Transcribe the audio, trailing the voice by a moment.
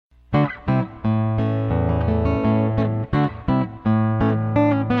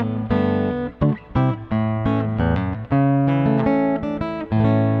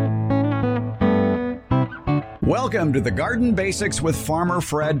Welcome to the Garden Basics with Farmer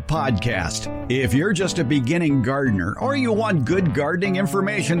Fred podcast. If you're just a beginning gardener or you want good gardening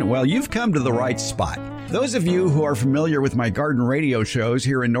information, well, you've come to the right spot. Those of you who are familiar with my garden radio shows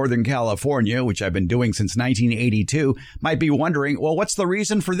here in Northern California, which I've been doing since 1982, might be wondering, well, what's the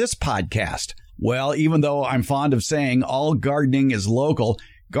reason for this podcast? Well, even though I'm fond of saying all gardening is local,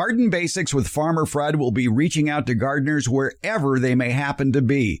 Garden Basics with Farmer Fred will be reaching out to gardeners wherever they may happen to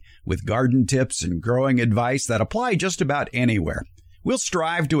be, with garden tips and growing advice that apply just about anywhere. We'll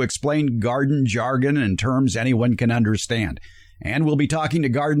strive to explain garden jargon and terms anyone can understand. And we'll be talking to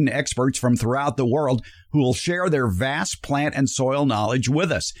garden experts from throughout the world who will share their vast plant and soil knowledge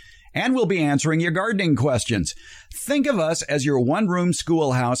with us. And we'll be answering your gardening questions. Think of us as your one-room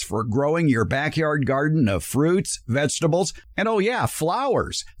schoolhouse for growing your backyard garden of fruits, vegetables, and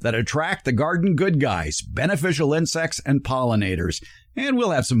flowers that attract the garden good guys, beneficial insects, and pollinators. And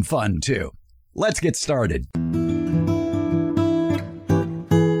we'll have some fun, too. Let's get started.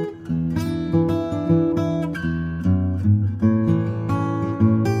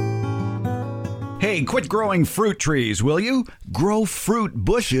 Hey, quit growing fruit trees, will you? Grow fruit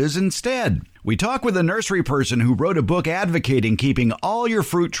bushes instead. We talk with a nursery person who wrote a book advocating keeping all your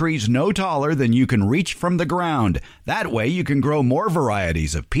fruit trees no taller than you can reach from the ground. That way you can grow more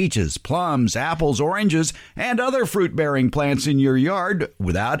varieties of peaches, plums, apples, oranges, and other fruit-bearing plants in your yard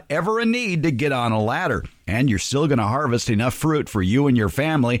without ever a need to get on a ladder. And you're still going to harvest enough fruit for you and your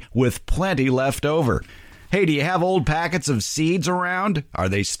family with plenty left over. Hey, do you have old packets of seeds around? Are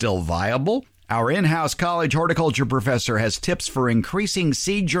they still viable? Our in-house college horticulture professor has tips for increasing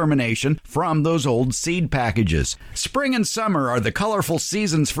seed germination from those old seed packages. Spring and summer are the colorful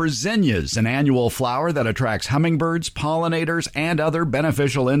seasons for zinnias, an annual flower that attracts hummingbirds, pollinators, and other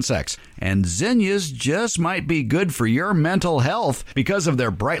beneficial insects. And zinnias just might be good for your mental health because of their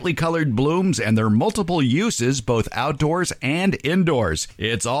brightly colored blooms and their multiple uses both outdoors and indoors.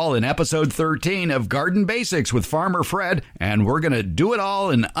 It's all in episode 13 of Garden Basics with Farmer Fred, and we're going to do it all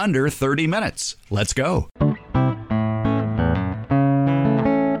in under 30 minutes. Let's go.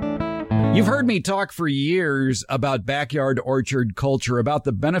 You've heard me talk for years about backyard orchard culture, about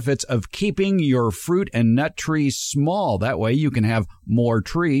the benefits of keeping your fruit and nut trees small. That way you can have more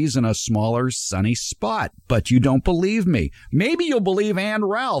trees in a smaller, sunny spot. But you don't believe me. Maybe you'll believe Ann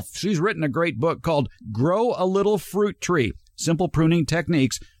Ralph. She's written a great book called Grow a Little Fruit Tree, Simple Pruning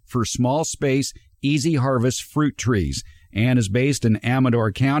Techniques for Small Space, Easy Harvest Fruit Trees. Ann is based in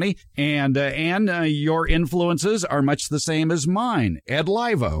Amador County, and Ann, your influences are much the same as mine, Ed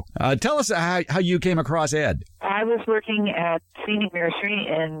Livo. Tell us how you came across Ed. I was working at Scenic Nursery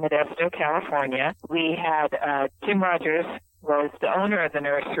in Modesto, California. We had Jim Rogers was the owner of the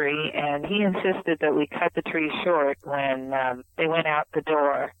nursery, and he insisted that we cut the trees short when they went out the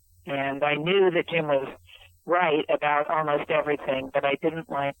door. And I knew that Jim was right about almost everything, but I didn't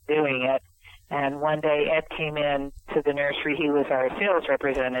like doing it. And one day Ed came in to the nursery. He was our sales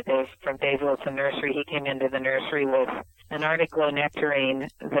representative from Dave Wilson Nursery. He came into the nursery with an Arctic Glow nectarine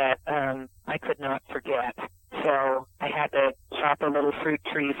that I could not forget. So I had to chop a little fruit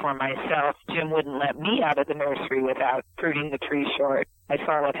tree for myself. Jim wouldn't let me out of the nursery without pruning the tree short. I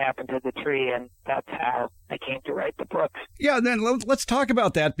saw what happened to the tree, and that's how I came to write the book. Yeah, then let's talk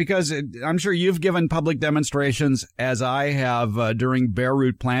about that, because I'm sure you've given public demonstrations, as I have during bare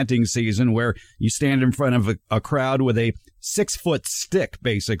root planting season, where you stand in front of a crowd with a 6-foot stick,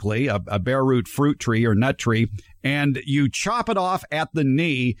 basically, a bare root fruit tree or nut tree, and you chop it off at the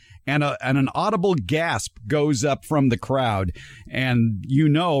knee, and an audible gasp goes up from the crowd. And you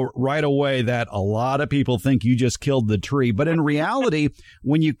know right away that a lot of people think you just killed the tree. But in reality,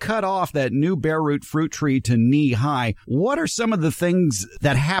 when you cut off that new bare root fruit tree to knee high, what are some of the things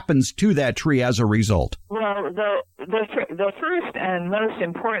that happens to that tree as a result? Well, the first and most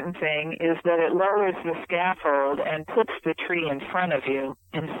important thing is that it lowers the scaffold and puts the tree in front of you,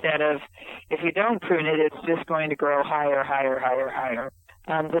 instead of, if you don't prune it, it's just going to grow higher, higher, higher, higher.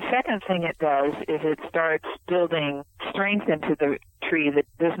 The second thing it does is it starts building strength into the tree that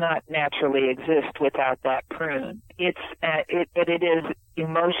does not naturally exist without that prune. But it is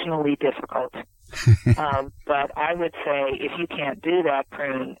emotionally difficult. But I would say if you can't do that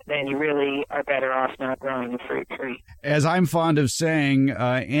prune, then you really are better off not growing a fruit tree. As I'm fond of saying,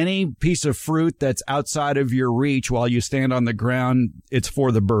 any piece of fruit that's outside of your reach while you stand on the ground, it's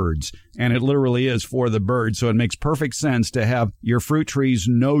for the birds. And it literally is for the birds. So it makes perfect sense to have your fruit trees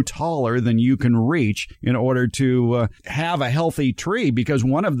no taller than you can reach in order to have a healthy tree. Because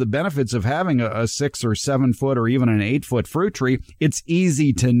one of the benefits of having a 6 or 7 foot or even an 8 foot fruit tree, it's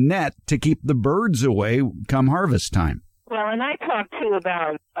easy to net to keep the birds away come harvest time. Well, and I talked too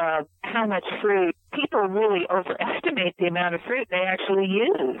about how much fruit people really overestimate the amount of fruit they actually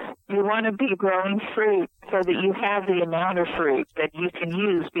use. You want to be growing fruit so that you have the amount of fruit that you can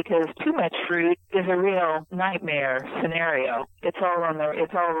use, because too much fruit is a real nightmare scenario. It's all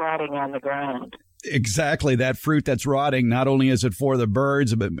rotting on the ground. Exactly. That fruit that's rotting, not only is it for the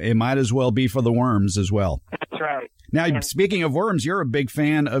birds, but it might as well be for the worms as well. That's right. Now, speaking of worms, you're a big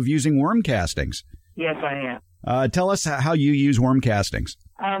fan of using worm castings. Yes, I am. Tell us how you use worm castings.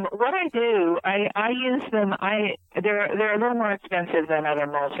 What I do, I use them. They're a little more expensive than other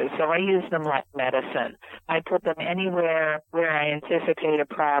mulches, so I use them like medicine. I put them anywhere where I anticipate a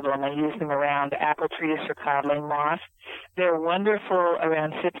problem. I use them around apple trees for codling moth. They're wonderful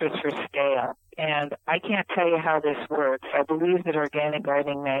around citrus for scale. And I can't tell you how this works. I believe that Organic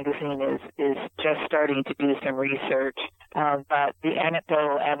Gardening Magazine is just starting to do some research, but the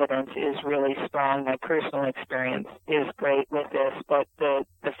anecdotal evidence is really strong. My personal experience is great with this, but the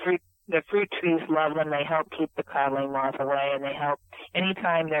fruit trees love them. They help keep the codling moth away, and they help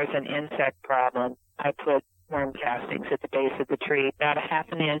anytime there's an insect problem. I put worm castings at the base of the tree, about a half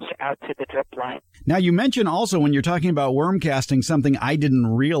an inch out to the drip line. Now, you mentioned also when you're talking about worm casting, something I didn't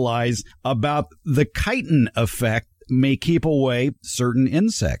realize about the chitin effect may keep away certain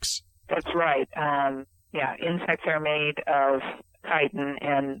insects. That's right. Insects are made of chitin,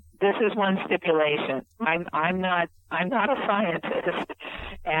 and this is one stipulation. I'm not a scientist,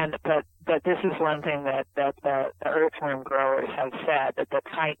 but this is one thing that the earthworm growers have said, that the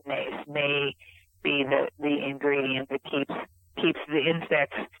chitinase may be the ingredient that keeps the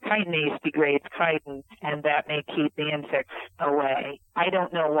insects. Chitinase degrades chitin, and that may keep the insects away. I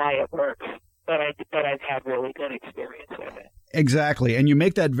don't know why it works, but I've had really good experience with it. Exactly. And you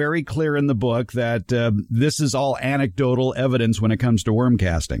make that very clear in the book that this is all anecdotal evidence when it comes to worm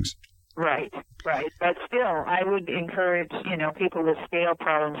castings. Right. But still, I would encourage, people with scale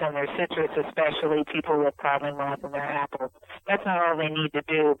problems on their citrus, especially people with codling moth in their apples. That's not all they need to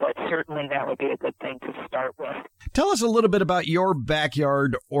do, but certainly that would be a good thing to start with. Tell us a little bit about your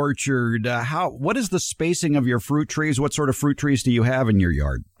backyard orchard. What is the spacing of your fruit trees? What sort of fruit trees do you have in your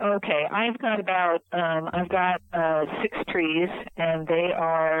yard? Okay, I've got 6 trees, and they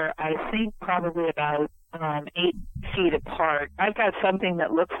are, I think, probably about 8 feet apart. I've got something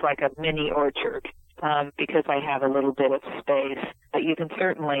that looks like a mini orchard because I have a little bit of space. But you can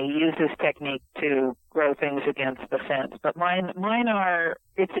certainly use this technique to grow things against the fence. But mine are.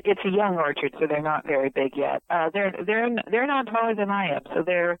 It's a young orchard, so they're not very big yet. They're not taller than I am, so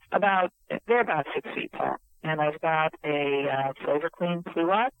they're about 6 feet tall. And I've got a Flavor Queen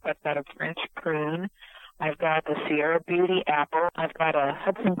Pluot. I've got a French prune. I've got a Sierra Beauty apple. I've got a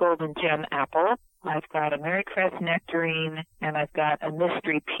Hudson Golden Gem apple. I've got a Marycrest nectarine, and I've got a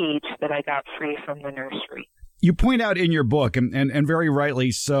mystery peach that I got free from the nursery. You point out in your book, and very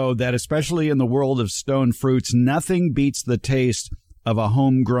rightly so, that especially in the world of stone fruits, nothing beats the taste of a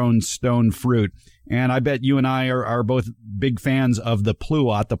homegrown stone fruit. And I bet you and I are both big fans of the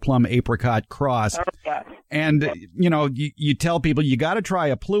Pluot, the plum apricot cross. Oh, yeah. And, you tell people you got to try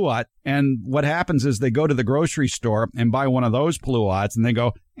a Pluot. And what happens is they go to the grocery store and buy one of those Pluots and they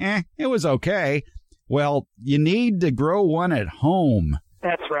go, it was okay. Well, you need to grow one at home.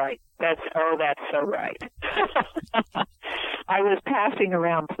 That's right. That's so right. I was passing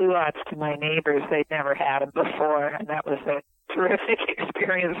around Pluots to my neighbors. They'd never had them before, and that was a terrific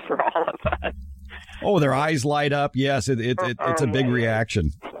experience for all of us. Oh, their eyes light up. Yes, it's a big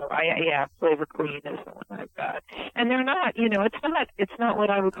reaction. Flavor Queen is the one I've got. And they're not, it's not what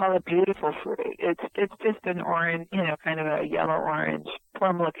I would call a beautiful fruit. It's just an orange, kind of a yellow orange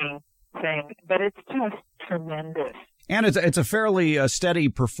plum looking thing, but it's just tremendous. And it's a fairly steady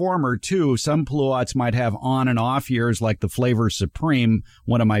performer, too. Some Pluots might have on and off years, like the Flavor Supreme,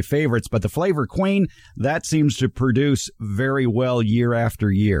 one of my favorites. But the Flavor Queen, that seems to produce very well year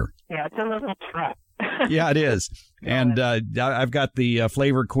after year. Yeah, it's a little truck. Yeah, it is. And I've got the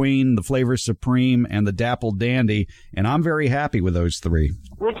Flavor Queen, the Flavor Supreme, and the Dapple Dandy, and I'm very happy with those 3.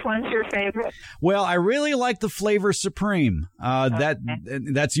 Which one's your favorite? Well, I really like the Flavor Supreme.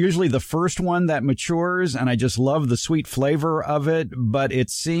 That's usually the first one that matures, and I just love the sweet flavor of it. But it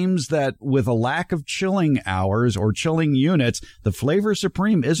seems that with a lack of chilling hours or chilling units, the Flavor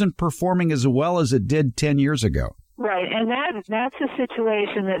Supreme isn't performing as well as it did 10 years ago. Right, and that's a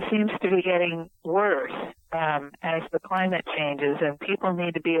situation that seems to be getting worse as the climate changes, and people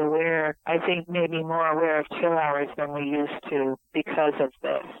need to be aware, I think maybe more aware of chill hours than we used to because of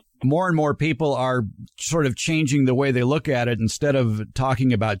this. more and more people are sort of changing the way they look at it. Instead of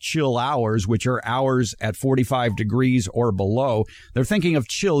talking about chill hours, which are hours at 45 degrees or below, they're thinking of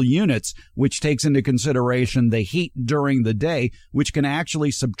chill units, which takes into consideration the heat during the day, which can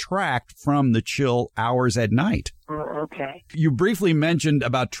actually subtract from the chill hours at night. Oh, okay. You briefly mentioned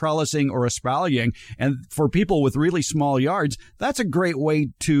about trellising or espaliering, and for people with really small yards, that's a great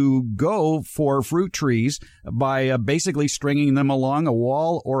way to go for fruit trees by basically stringing them along a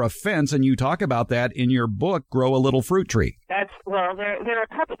wall or a fence, and you talk about that in your book, Grow a Little Fruit Tree. There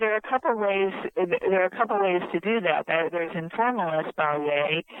are a couple ways to do that. There's informal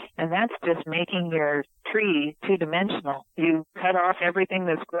espalier, and that's just making your tree two-dimensional. You cut off everything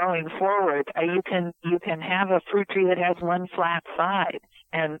that's growing forward. You can have a fruit tree that has one flat side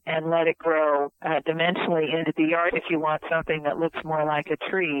and let it grow dimensionally into the yard if you want something that looks more like a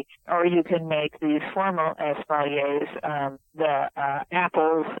tree. Or you can make these formal espaliers. The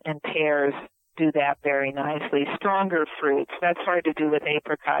apples and pears do that very nicely. Stronger fruits, that's hard to do with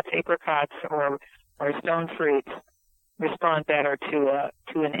apricots. Apricots or stone fruits respond better to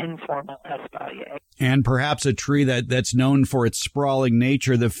an informal espalier. And perhaps a tree that's known for its sprawling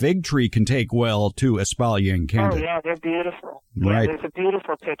nature, the fig tree, can take well to espaliering, can't it? Oh, yeah, they're beautiful. Right. Yeah, there's a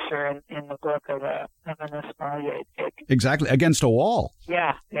beautiful picture in the book of an espalier fig. Exactly, against a wall.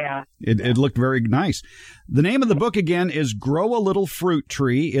 Yeah. It looked very nice. The name of the book, again, is Grow a Little Fruit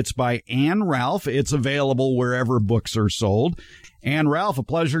Tree. It's by Ann Ralph. It's available wherever books are sold. Ann Ralph, a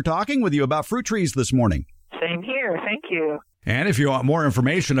pleasure talking with you about fruit trees this morning. Same here. Thank you. And if you want more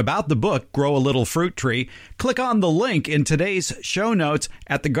information about the book, Grow a Little Fruit Tree, click on the link in today's show notes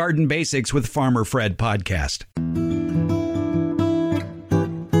at the Garden Basics with Farmer Fred podcast.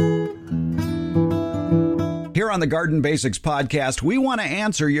 Here on the Garden Basics podcast, we want to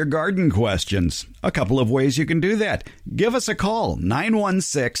answer your garden questions. A couple of ways you can do that. Give us a call,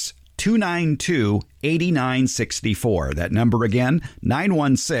 916-292-8964. That number again,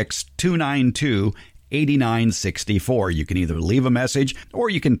 916-292-8964. 8964. You can either leave a message or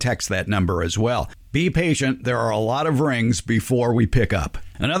you can text that number as well. Be patient. There are a lot of rings before we pick up.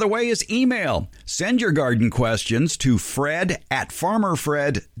 Another way is email. Send your garden questions to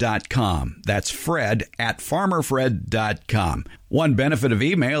fred@farmerfred.com. That's fred@farmerfred.com. One benefit of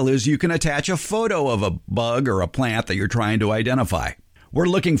email is you can attach a photo of a bug or a plant that you're trying to identify. We're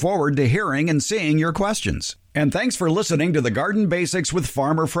looking forward to hearing and seeing your questions. And thanks for listening to the Garden Basics with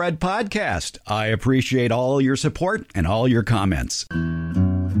Farmer Fred podcast. I appreciate all your support and all your comments.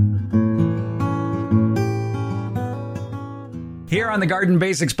 Here on the Garden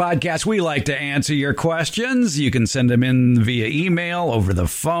Basics podcast, we like to answer your questions. You can send them in via email, over the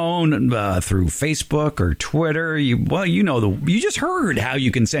phone, through Facebook or Twitter. You just heard how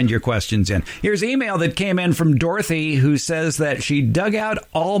you can send your questions in. Here's an email that came in from Dorothy, who says that she dug out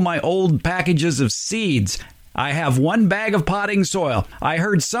all my old packages of seeds. I have one bag of potting soil. I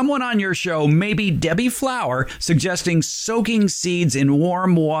heard someone on your show, maybe Debbie Flower, suggesting soaking seeds in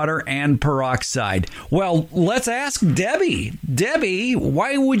warm water and peroxide. Well, let's ask Debbie. Debbie,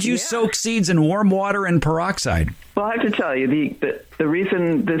 why would you soak seeds in warm water and peroxide? Well, I have to tell you, the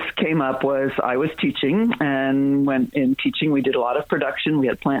reason this came up was I was teaching, and when in teaching we did a lot of production. We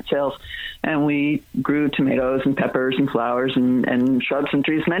had plant sales, and we grew tomatoes and peppers and flowers and shrubs and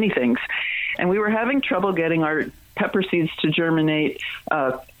trees, many things. And we were having trouble getting our pepper seeds to germinate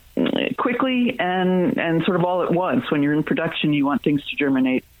quickly and sort of all at once. When you're in production, you want things to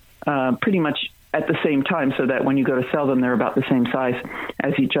germinate pretty much at the same time so that when you go to sell them, they're about the same size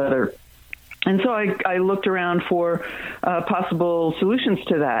as each other. And so I looked around for possible solutions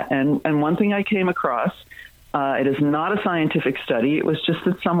to that. And one thing I came across, it is not a scientific study. It was just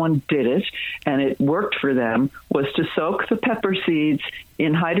that someone did it, and it worked for them, was to soak the pepper seeds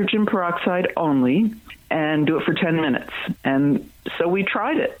in hydrogen peroxide only and do it for 10 minutes. And so we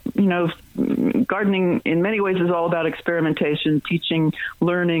tried it. You know, gardening in many ways is all about experimentation. Teaching,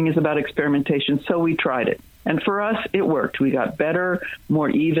 learning is about experimentation. So we tried it. And for us, it worked. We got better, more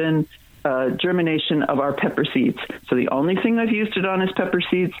even germination of our pepper seeds. So the only thing I've used it on is pepper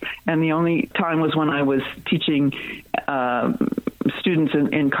seeds, and the only time was when I was teaching students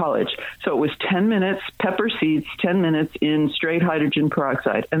in college. So it was 10 minutes, pepper seeds, 10 minutes in straight hydrogen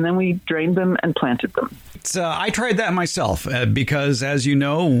peroxide, and then we drained them and planted them. I tried that myself because, as you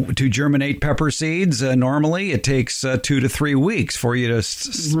know, to germinate pepper seeds, normally it takes 2 to 3 weeks for you to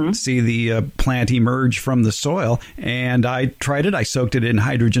see the plant emerge from the soil. And I tried it. I soaked it in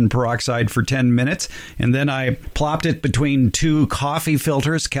hydrogen peroxide for 10 minutes, and then I plopped it between 2 coffee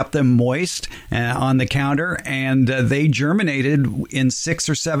filters, kept them moist on the counter, and they germinated in 6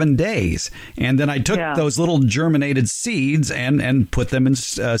 or 7 days. And then I took those little germinated seeds and put them in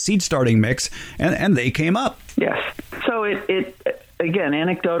seed starting mix, and they came up. Yes. So it again,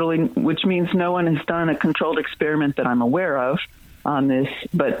 anecdotally, which means no one has done a controlled experiment that I'm aware of on this,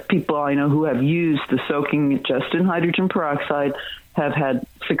 but people I know who have used the soaking just in hydrogen peroxide have had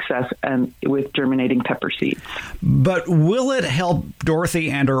success and with germinating pepper seeds. But will it help Dorothy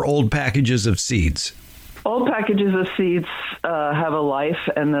and her old packages of seeds? Old packages of seeds have a life,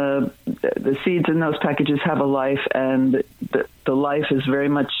 and the seeds in those packages have a life, and the life is very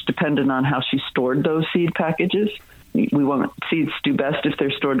much dependent on how she stored those seed packages. We want seeds do best if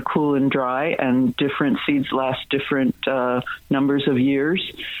they're stored cool and dry, and different seeds last different numbers of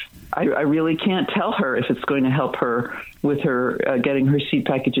years. I really can't tell her if it's going to help her with her getting her seed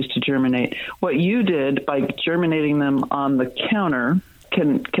packages to germinate. What you did by germinating them on the counter,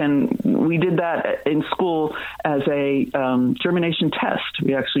 we did that in school as a germination test.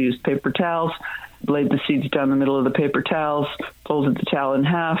 We actually used paper towels, laid the seeds down the middle of the paper towels, folded the towel in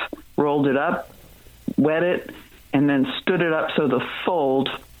half, rolled it up, wet it, and then stood it up so the fold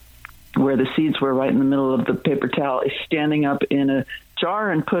where the seeds were right in the middle of the paper towel is standing up in a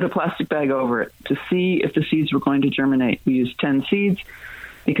jar, and put a plastic bag over it to see if the seeds were going to germinate. We used 10 seeds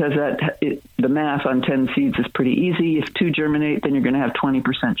because the math on 10 seeds is pretty easy. If 2 germinate, then you're going to have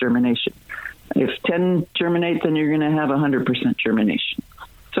 20% germination. If 10 germinate, then you're going to have 100% germination.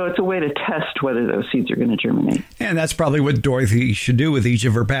 So it's a way to test whether those seeds are going to germinate. And that's probably what Dorothy should do with each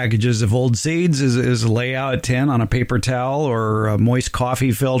of her packages of old seeds is lay out 10 on a paper towel or a moist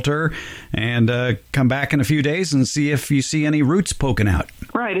coffee filter and come back in a few days and see if you see any roots poking out.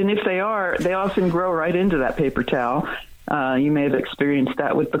 Right. And if they are, they often grow right into that paper towel. You may have experienced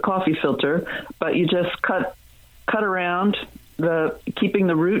that with the coffee filter, but you just cut around keeping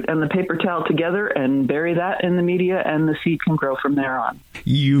the root and the paper towel together and bury that in the media, and the seed can grow from there on.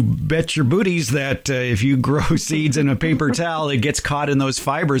 You bet your booties that if you grow seeds in a paper towel, it gets caught in those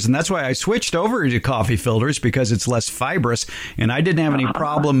fibers. And that's why I switched over to coffee filters, because it's less fibrous. And I didn't have any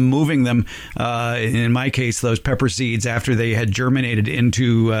problem moving them, in my case, those pepper seeds after they had germinated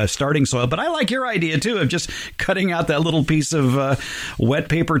into starting soil. But I like your idea, too, of just cutting out that little piece of wet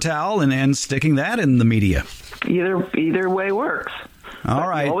paper towel and sticking that in the media. Either way works. All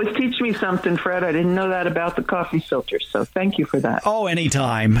right. You always teach me something, Fred. I didn't know that about the coffee filter, so thank you for that. Oh,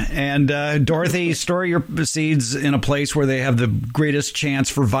 anytime. And Dorothy, store your seeds in a place where they have the greatest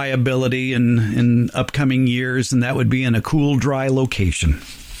chance for viability in upcoming years, and that would be in a cool, dry location.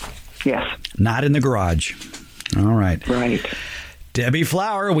 Yes. Not in the garage. All right. Right. Debbie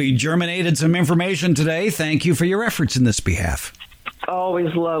Flower, we germinated some information today. Thank you for your efforts in this behalf.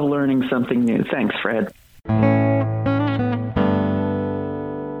 Always love learning something new. Thanks, Fred.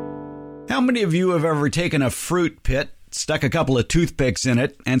 How many of you have ever taken a fruit pit, stuck a couple of toothpicks in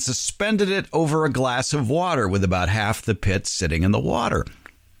it, and suspended it over a glass of water with about half the pit sitting in the water?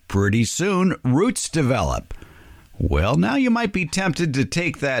 Pretty soon, roots develop. Well, now you might be tempted to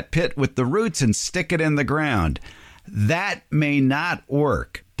take that pit with the roots and stick it in the ground. That may not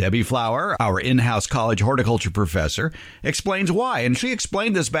work. Debbie Flower, our in-house college horticulture professor, explains why. And she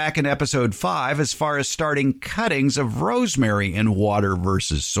explained this back in episode 5 as far as starting cuttings of rosemary in water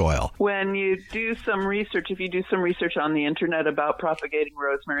versus soil. When you do some research, if you do some research on the internet about propagating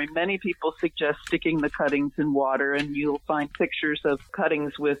rosemary, many people suggest sticking the cuttings in water, and you'll find pictures of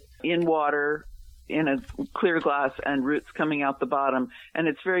cuttings in water in a clear glass and roots coming out the bottom. And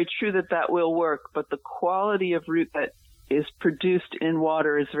it's very true that will work, but the quality of root that is produced in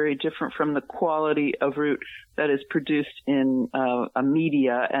water is very different from the quality of root that is produced in a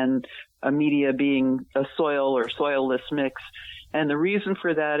media, and a media being a soil or soilless mix. And the reason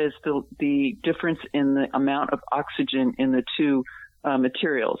for that is the difference in the amount of oxygen in the two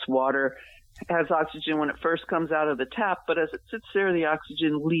materials. Water has oxygen when it first comes out of the tap, but as it sits there, the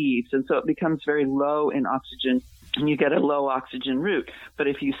oxygen leaves, and so it becomes very low in oxygen, and you get a low oxygen root. But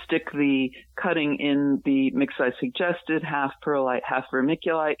if you stick the cutting in the mix I suggested, half perlite, half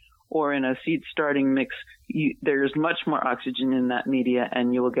vermiculite, or in a seed starting mix, there's much more oxygen in that media,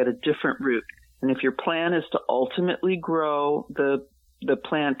 and you will get a different root. And if your plan is to ultimately grow the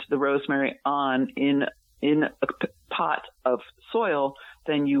plant, the rosemary, in a pot of soil,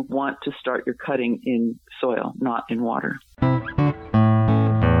 then you want to start your cutting in soil, not in water.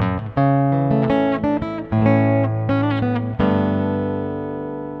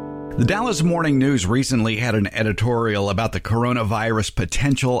 The Dallas Morning News recently had an editorial about the coronavirus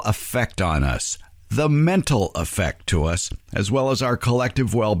potential effect on us, the mental effect to us, as well as our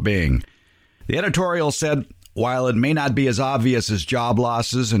collective well-being. The editorial said, while it may not be as obvious as job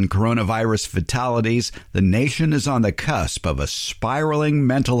losses and coronavirus fatalities, the nation is on the cusp of a spiraling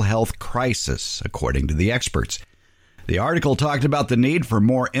mental health crisis, according to the experts. The article talked about the need for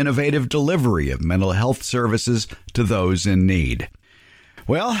more innovative delivery of mental health services to those in need.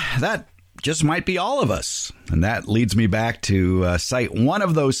 Well, that just might be all of us. And that leads me back to cite one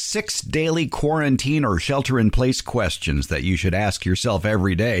of those 6 daily quarantine or shelter-in-place questions that you should ask yourself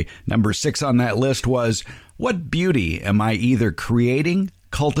every day. Number 6 on that list was, what beauty am I either creating,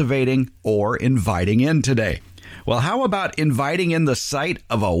 cultivating, or inviting in today? Well, how about inviting in the sight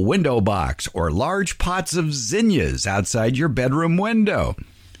of a window box or large pots of zinnias outside your bedroom window?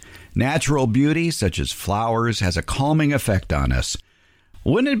 Natural beauty, such as flowers, has a calming effect on us.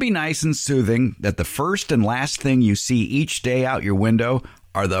 Wouldn't it be nice and soothing that the first and last thing you see each day out your window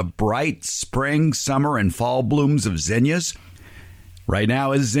are the bright spring, summer, and fall blooms of zinnias? Right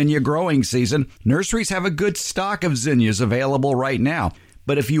now is zinnia growing season. Nurseries have a good stock of zinnias available right now.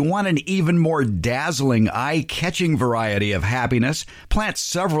 But if you want an even more dazzling, eye-catching variety of happiness, plant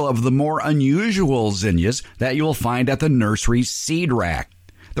several of the more unusual zinnias that you'll find at the nursery's seed rack.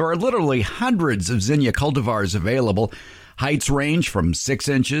 There are literally hundreds of zinnia cultivars available. Heights range from 6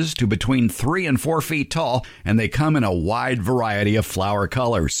 inches to between 3 and 4 feet tall, and they come in a wide variety of flower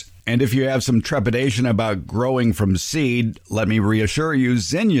colors. And if you have some trepidation about growing from seed, let me reassure you,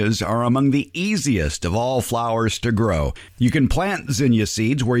 zinnias are among the easiest of all flowers to grow. You can plant zinnia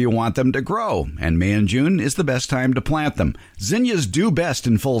seeds where you want them to grow, and May and June is the best time to plant them. Zinnias do best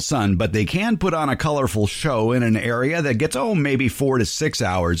in full sun, but they can put on a colorful show in an area that gets, maybe 4 to 6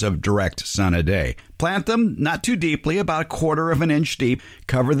 hours of direct sun a day. Plant them not too deeply, about 1/4 of an inch deep,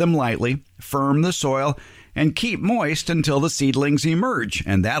 cover them lightly, firm the soil, and keep moist until the seedlings emerge,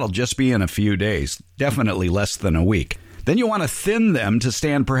 and that'll just be in a few days, definitely less than a week. Then you want to thin them to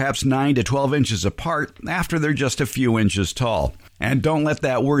stand perhaps 9 to 12 inches apart after they're just a few inches tall. And don't let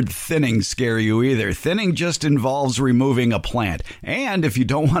that word thinning scare you either. Thinning just involves removing a plant. And if you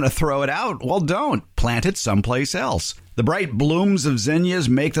don't want to throw it out, well, don't. Plant it someplace else. The bright blooms of zinnias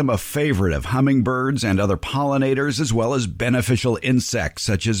make them a favorite of hummingbirds and other pollinators, as well as beneficial insects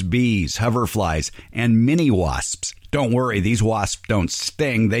such as bees, hoverflies, and mini wasps. Don't worry, these wasps don't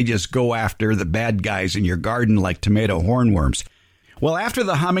sting. They just go after the bad guys in your garden like tomato hornworms. Well, after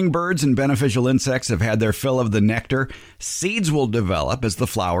the hummingbirds and beneficial insects have had their fill of the nectar, seeds will develop as the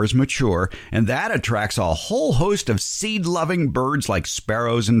flowers mature, and that attracts a whole host of seed-loving birds like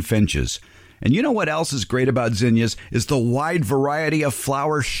sparrows and finches. And you know what else is great about zinnias is the wide variety of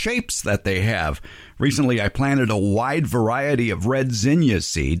flower shapes that they have. Recently, I planted a wide variety of red zinnia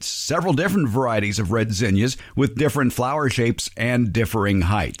seeds, several different varieties of red zinnias with different flower shapes and differing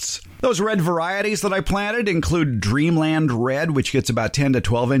heights. Those red varieties that I planted include Dreamland Red, which gets about 10 to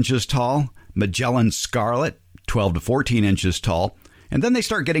 12 inches tall, Magellan Scarlet, 12 to 14 inches tall, and then they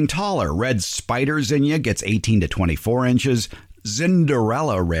start getting taller. Red Spider Zinnia gets 18 to 24 inches,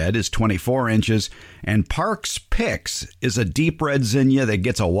 Zinderella Red is 24 inches, and Park's Pix is a deep red zinnia that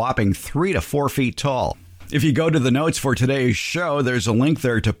gets a whopping 3 to 4 feet tall. If you go to the notes for today's show, there's a link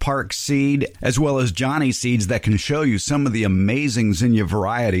there to Park Seed, as well as Johnny Seeds that can show you some of the amazing zinnia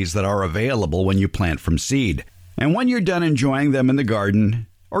varieties that are available when you plant from seed. And when you're done enjoying them in the garden,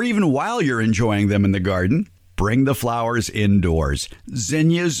 or even while you're enjoying them in the garden, bring the flowers indoors.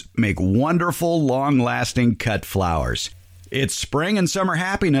 Zinnias make wonderful, long-lasting cut flowers. It's spring and summer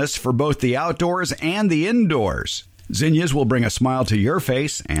happiness for both the outdoors and the indoors. Zinnias will bring a smile to your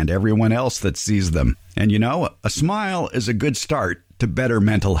face and everyone else that sees them. And you know, a smile is a good start to better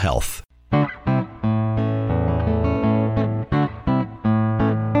mental health.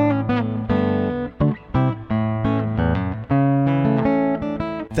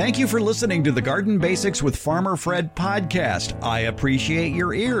 Thank you for listening to the Garden Basics with Farmer Fred podcast. I appreciate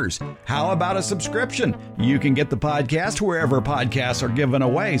your ears. How about a subscription? You can get the podcast wherever podcasts are given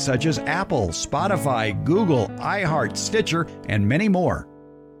away, such as Apple, Spotify, Google, iHeart, Stitcher, and many more.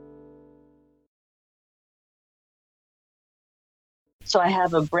 So I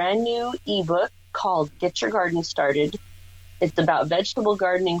have a brand new ebook called Get Your Garden Started. It's about vegetable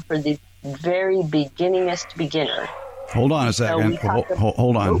gardening for the very beginningest beginner. Hold on a second.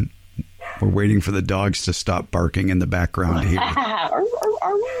 Hold on. We're waiting for the dogs to stop barking in the background here. Yeah.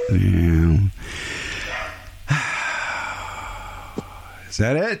 Is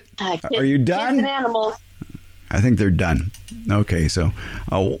that it? Are you done? Kids and animals. I think they're done. Okay, so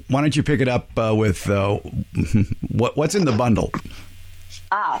why don't you pick it up with what's in the bundle?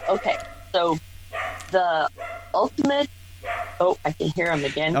 Okay. So the ultimate. Oh, I can hear him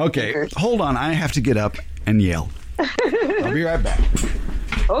again. Okay, hold on. I have to get up and yell. I'll be right back.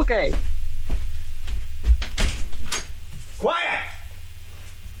 Okay. Quiet!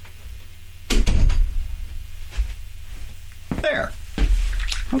 There.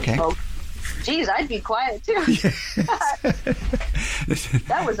 Okay. Oh, geez, I'd be quiet too.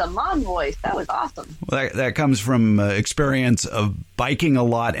 That was a mom voice. That was awesome. Well, that comes from experience of biking a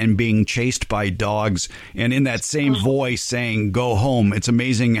lot and being chased by dogs, and in that same voice saying, "Go home." It's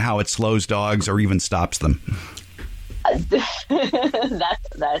amazing how it slows dogs or even stops them.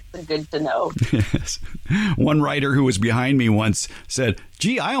 That's good to know. Yes. One rider who was behind me once said,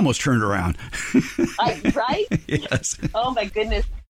 "Gee, I almost turned around." Right? Yes. Oh my goodness.